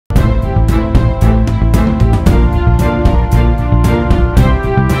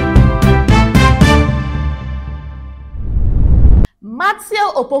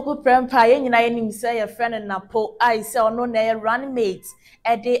opoku prempa ye nyina ye nim say your friend NAPO I say ono na ye running mate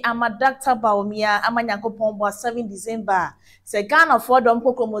ede ama Dr. Baumia ama Nyankopon bo 7 December say Ghana for don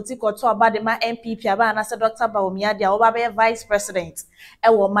promote koto abadema MPP aba na say Dr. Baumia dia oba be vice president e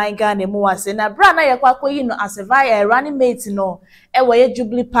wo man Ghana mu wase na bra na ye kwakoyi no as a running mate no e wo ye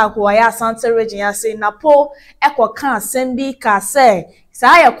Jubilee Park wo ya Asante region ya say NAPO e kwa kan sembi ka say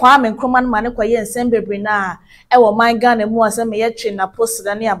saya Kwame Nkrumah ma ne kwaye nsem bebre na e wo man Ghana mu ase me ye twe NAPO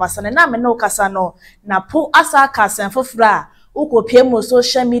sida ne abasa na me no kasa no NAPO asa ka sen fofra ukopie mo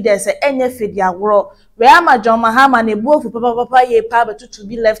social media se enye fidi agro we ama John Mahama ne buofu papa ye pa betu to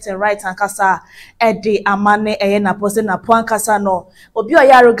be left and right and kasa e de amane eye NAPO se NAPO an kasa no obi o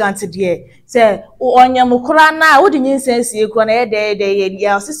ya arrogant de se onyam kura na wodi nyinsensie kura na ye de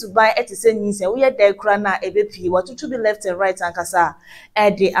ya sisu ban etise nyinsen wo ye de kura na ebepi what to be left and right and kasa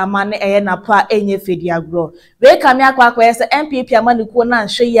e de amane eye NAPO a enye fidi agro we kame akwa se MPP amane kuo na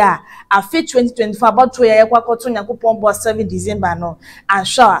nhwe ya afi 2024 about to ye kwakoto Nyankopon bo 7 December no and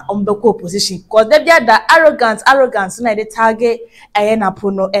sure ombeko opposition cause they that arrogance na dey target eye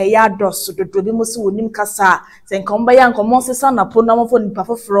NAPO no ya doso dodo bi musu wonim kasa se nkomba ya nkomo sesa NAPO na mofo nipa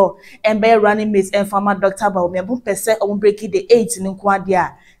foforo embe running mate and farmer Dr. Baumia bu pese o breaking the 8 ni nko ade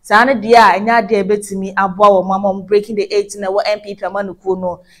a saane de a enya de ebetimi aboa wo mama breaking the 8 na wo MPP amanuku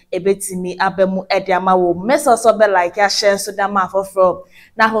no ebetimi abamu ede ama wo message so be like ya share so da ma foforo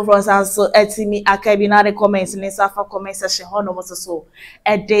na foforo so etimi akabi na the comments ni safa comment section hono mo so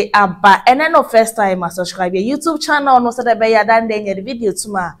ede aba ene no first time subscribe YouTube channel no so da be ya dan de nya video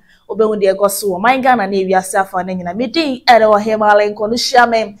tuma obehu de egoso my Ghana na ewiase afa na nyina medin ere wo hemale nko no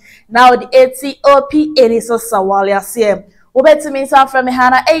shiame now the ATOP eri so sawale asem obetimi nsa from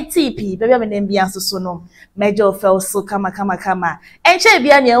hana ATP bebe me nem bia so no major fel so kama enche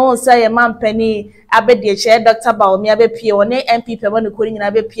bia ne won say mampani abedi che Dr. Baumia be pie one MPP ma no kori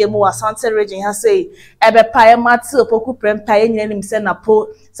nyina be pie mu Asante region ha say ebe pae mate opoku prempa ye nyina nim say NAPO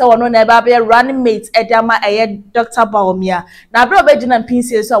say wono na ebe be running mate edama eye Dr. Baumia na bro be gina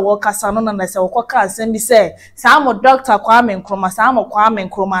pinsie so wo kasa no na say wo koka ansem bi say samo Dr. Kwame Nkrumah samo Kwame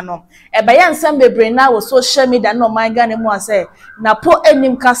Nkrumah no ebe ye nsem bebre na wo social media no man Ghana mu say NAPO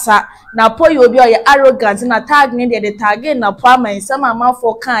enim kasa NAPO ye obi o ye arrogant na tag ni de tag NAPO amansem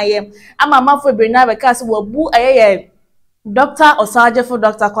amafo kan ye amafo bebre na because we bu ayeye Dr. Osaje for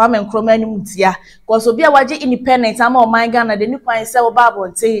Dr. Kwame Nkrumah ni mutia cause obi a waje independent ama o man Ghana de ni kwan se wo ba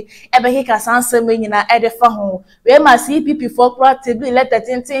bonte ebe hika sansem nyina ede fa ho we ma CPP for practically let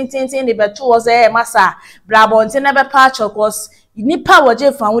 13 the betu was masa bra bonte na be patch cause nipa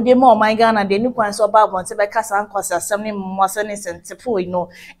waje fa wo de ma o man Ghana de ni kwan se wo ba bonte be kasa ankwasa asem ni mmose ni sentepo no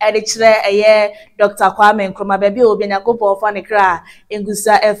ede kire eye Dr. Kwame Nkrumah be bi obi Nyankopon fa ne kra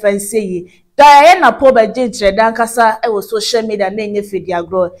engusa FNC yi da NAPO ba jintre dan kasa e wo social media na enye fedi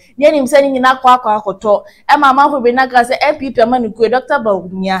agro ni enim se ni nyina kwa akoto e mama fo be na kasa MPP amanuku Dr.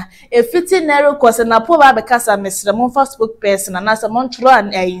 Baumia e fiti nero kose NAPO ba be kasa mesre mon Facebook person na se mon tro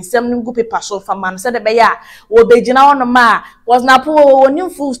an insem nim gu paper so fa man se de be ya wo be gina wono ma was NAPO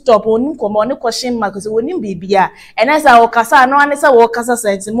wonim full stop wonim komo ne question mark se wonim bibia enesa wo kasa no ane se wo kasa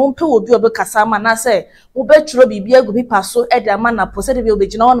senti mon pe obi obi kasa ma na se wo be tro bibia gu paper so e de ma NAPO se de be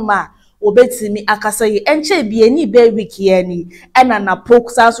gina wono ma obetimi akasa yi enche bie ni be wiki yani ena NAPO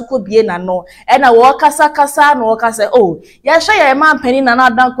sansuko bie na no ena wo kasa no wo kasa oh ya hwe ya man pani na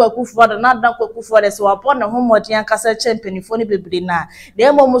adan kwakufu de so apon na homodi an kasa champion ni bebre na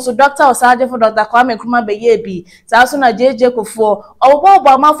de mo so Dr. Osaje for Dr. Kwame Nkrumah be ye bi sanso na JJ kofo obo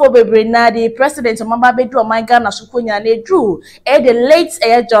amafo bebre na the president mamba be do man Ghana sukonya na edru e the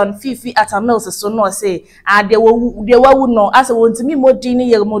late John Fifi Atta so no say de wawu no asa wontimi modi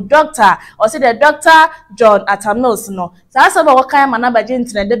ni ye mo doctor or say the Dr. John Atta no sa ba wakan ma na baje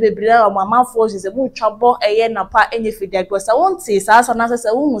ntine de bebre o amafo je se mu twabo eye NAPO enye fidi sa wonte sa na se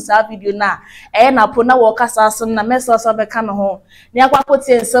wu sa video na eye NAPO na wo kasa so na message so be ka no ho ni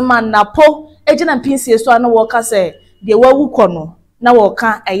akwakotie nsema NAPO ejina pinsie so na wo kasa de wawu kono na wo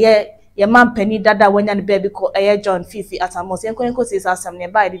ka eye ye mampani dada wanya ne baby ko eye John Fifi Atta mo se enko tie sa asem ne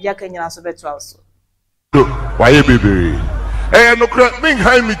ba de dia kan nyina so beto also waye bebe no kra min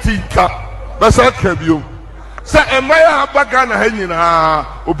hai mitika basa kabio sa emaya abaga na hanyina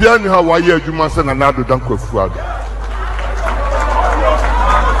obia ni ha waye adwuma se na nado dan kwafuado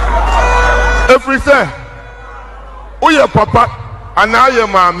every say oye papa anaye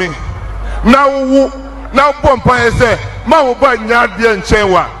maame na wo na bompa ese ma wo ba nya de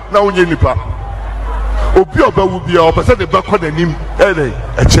nchenwa na wonye nipa obi obawu bia opese de bakọ nanim ele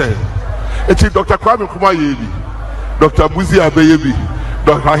eche eti Dr. Kwame Nkrumah yebi Dr. Buzi abeyebi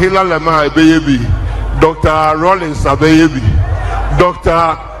Dr. Hila Lema abeyebi Dr. Rollins abeyebi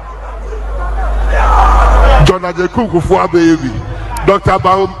Dr. John Ajekukufu baby. Dr.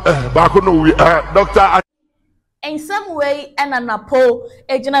 Bakuno, Dr. In some way, and a NAPO,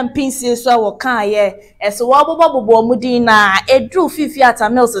 Agent Pincy, so Kaye, as a wobble Mudina, a drew 50 at a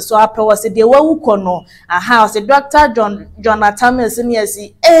mills, so I was a dear Wukono, a house, a Dr. Jonathan Milson, yes,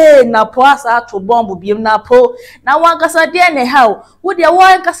 NAPO, to bomb be NAPO. Now one gasa dear, how would your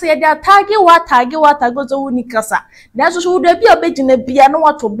wife say that taggy what I go to Unicasa? That's would be a bit in a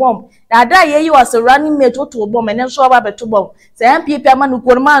piano to bomb. Now, that you was a running mate to a bomb and then show up to bomb. Say, MP man who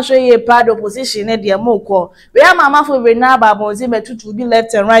could man show you a part of position at the Amoko. Mama for Renaba Bonzime to be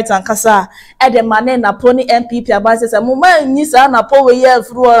left and right and Casa at the man and pony MPP about says a moment Nisa and a power year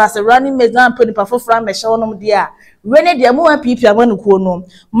through as a running mate and putting perform from a show dear. When the more MPP are going to call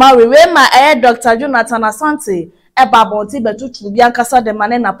Mary my air Dr. Jonathan Asante, a babonti to be a Casa de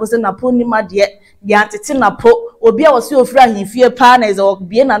man and a person a pony my dear, the antitina po. Obi a wasi ofra himfie pa na eze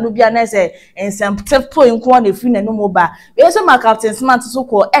obie na no bia na eze ensemptefo nko na efri na no moba we so ma captain smart so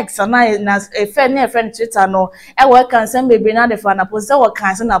ko x na friend Twitter no e we kan sem bebre na de fa na post we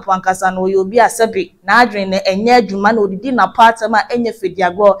kan se na po ankasa no obi asabi na adwen na enye adwuma na odidi na part ma enye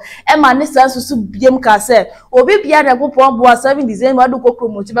fediago e ma ne sa susu biem ka se obi bia de popon bo 7 December do ko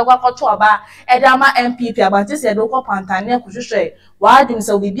promote be kwa kwato oba e da ma MPP abati se do ko pantane kuhwehwe wa adwen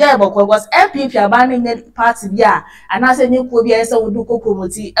se obi bia e bokwa was MPP abane ne party bia and I said, you could be as a would do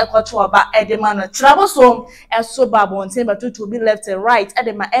community, a quatuaba, at the man of travel so as so babon, but to be left and right, at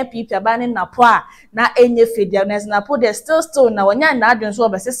the my MP, abandoning Napua, not any fidioness, Napo, there's still now, when you're not doing so,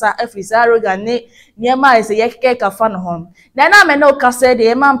 but sister, if it's arrogant, near my is a cake of fun home. Then I may no cassette,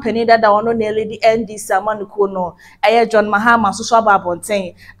 the man penny that I want to nearly the end this Samon Kuno, I John Mahama, so babon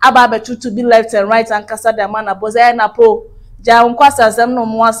saying, Ababa to be left and right, and Casa the man of Bozay Napo. Ja unkwasa sem no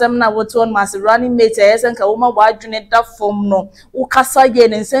mo asem na woto on mas running mate esen ka wo ma wa adwene da fom no wo kasa ye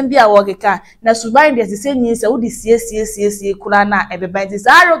ne nsem bia wo keka na suban de se nyi se wo di sie kula na ebeba nti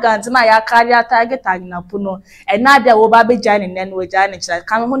arrogant na ya carry target agina puno e na de wo ba be jani ne no jani kira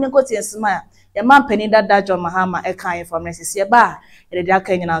kan ho ne ko tiensima ya man pani da John Mahama e kan information se ba e de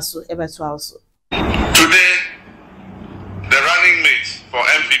aka nyina so e beto also. Today the running mate for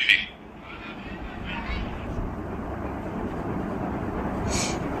MPP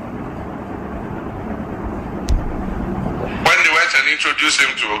and introduced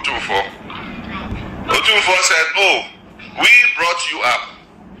him to Otumfo. Otumfo said, oh, we brought you up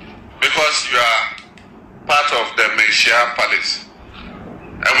because you are part of the Meshia Palace.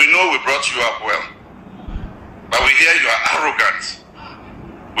 And we know we brought you up well. But we hear you are arrogant.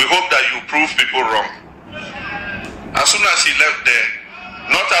 We hope that you prove people wrong. As soon as he left there,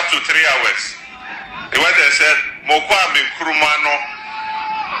 not up to 3 hours, he went and said, Mokwame Nkrumah no.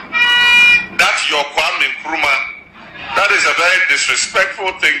 That's your Kwame Nkrumah. That is a very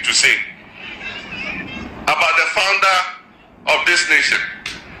disrespectful thing to say about the founder of this nation,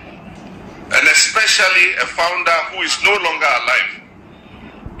 and especially a founder who is no longer alive.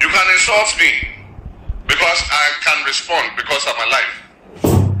 You can insult me because I can respond because I'm alive.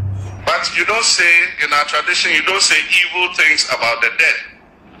 But you don't say, in our tradition, you don't say evil things about the dead.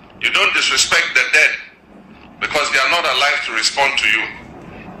 You don't disrespect the dead because they are not alive to respond to you.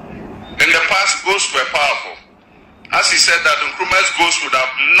 In the past, ghosts were powerful. As he said that Nkrumah's ghost would have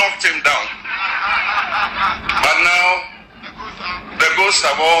knocked him down. But now, the ghosts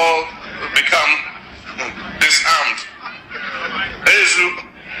have all become disarmed.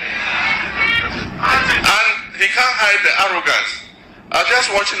 And he can't hide the arrogance. I was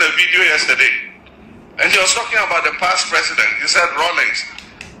just watching a video yesterday, and he was talking about the past president. He said Rawlings,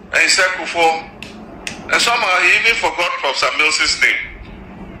 and he said Kufo, and somehow he even forgot Professor Mills's name.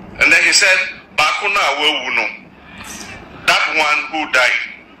 And then he said, Bakuna Awewuno. That one who died.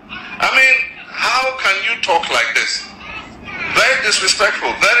 I mean, how can you talk like this? Very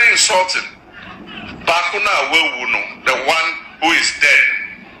disrespectful, very insulting. Bakuna Awewuno, the one who is dead.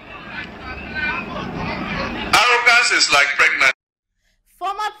 Arrogance is like pregnancy.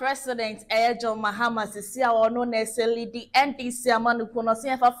 Former President John Mahama says no necessarily the NDC amanukuno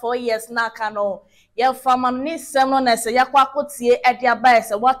see for 4 years na kano. Ye former ni semno na se yakwa kotie e dia ba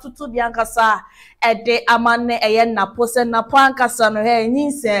se watutu bi ankasa e de amane eye NAPO se NAPO ankasa no he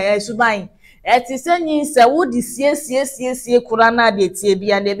nyinse suban eti se nyinse wodi sie kura na de tie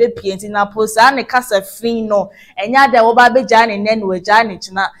bia na be pienti NAPO sa ne kasa fin no enya de wo ba be ja ne ne no ja ne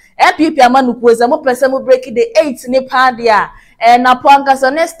china EPP amanukuo se mo pese mo break the 8 ne pa dia NAPO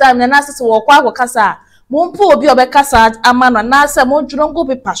ankasa next time na nasese wo kwa kasa Mumpo obi obekasa amano na se mo dwuno go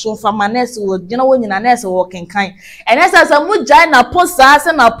pepa so fama nurse wo gina wo nyina nurse wo kenkan ene se mo jai na posa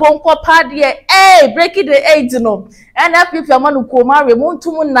se na ponko pade break the age no ene pipi amano ko ma we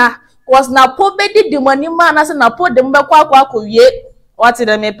montum na was na po bedi di mani ma na se na po de mbekwa akowie what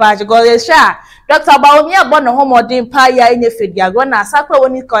the me page go sha Dr. Baomi abon no homodin pa ya enye fediago na sakwa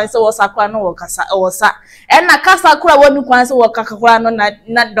woni kwan se wo sakwa no wo kasa wo sa na kasa kura woni kwan se wo kakakura no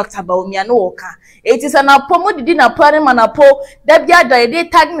na Dr. Baomi no wo ka eti se na po modidi na po ma na po da bia da dey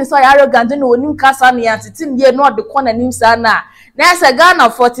tag me so arrogant no woni kasa ne antitim ye no de kona nim sa na se Ghana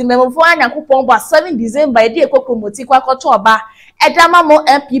 40 memfo anyakopon ba 7 December dey ekokomoti kwa koto oba edama mo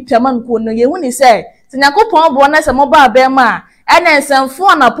MPP man ko no ye huni se nyakopon bo na se mo ba be ma and some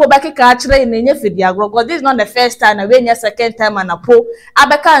phone a po back catcher in the Fidiagro. This is not the first time, I win your second time and a po.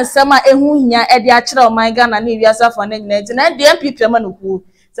 Abeka and Sama Ehunia at the actual my gun and yourself on the net and the MP man who.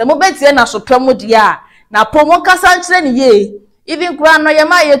 The moment then I shall promote ya. Now Pomoka Sanchez ye. Even Grand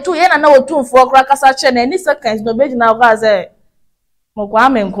Noyama, 2 and no 2 for Crackasachen and any seconds no bed now was a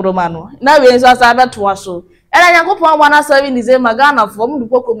Mokwame and Kuromano. Now we is as I bet to us so. And I go for 1 December Ghana from the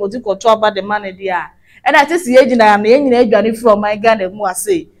Poco Motico about the money dear. And I just see na na from my Ghana mu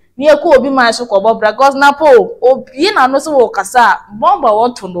ase ni e ko obi man so ko bobra cause NAPO obi na no so wo kasa bomba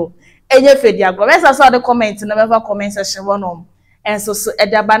woto no enye fedi agro let's saw the comment na never comment section one and so e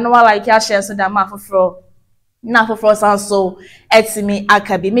da ba no like ya share so da ma foforo na foforo san so etimi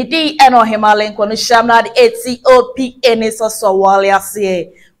akabi me di eno himalen ko no shamna the ATOP ni so wale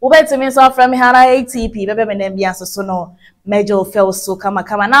ase wo betimi so from hara ATP bebe me na bia so no Major fell so kama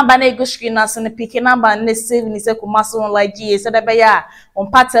number na go screen na so pick number na save ni se Kumasi like GA said be ya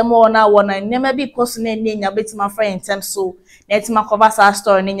on pattern mo na wona nema bi course na nya betima friend tem so na etima cover sa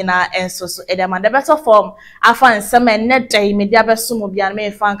story ni nyina enso so e dem the better form afa nsem enne dai me dia beso mo bia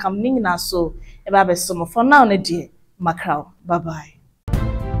me fan kam ni nyina so e ba beso mo for now na die makraw bye bye.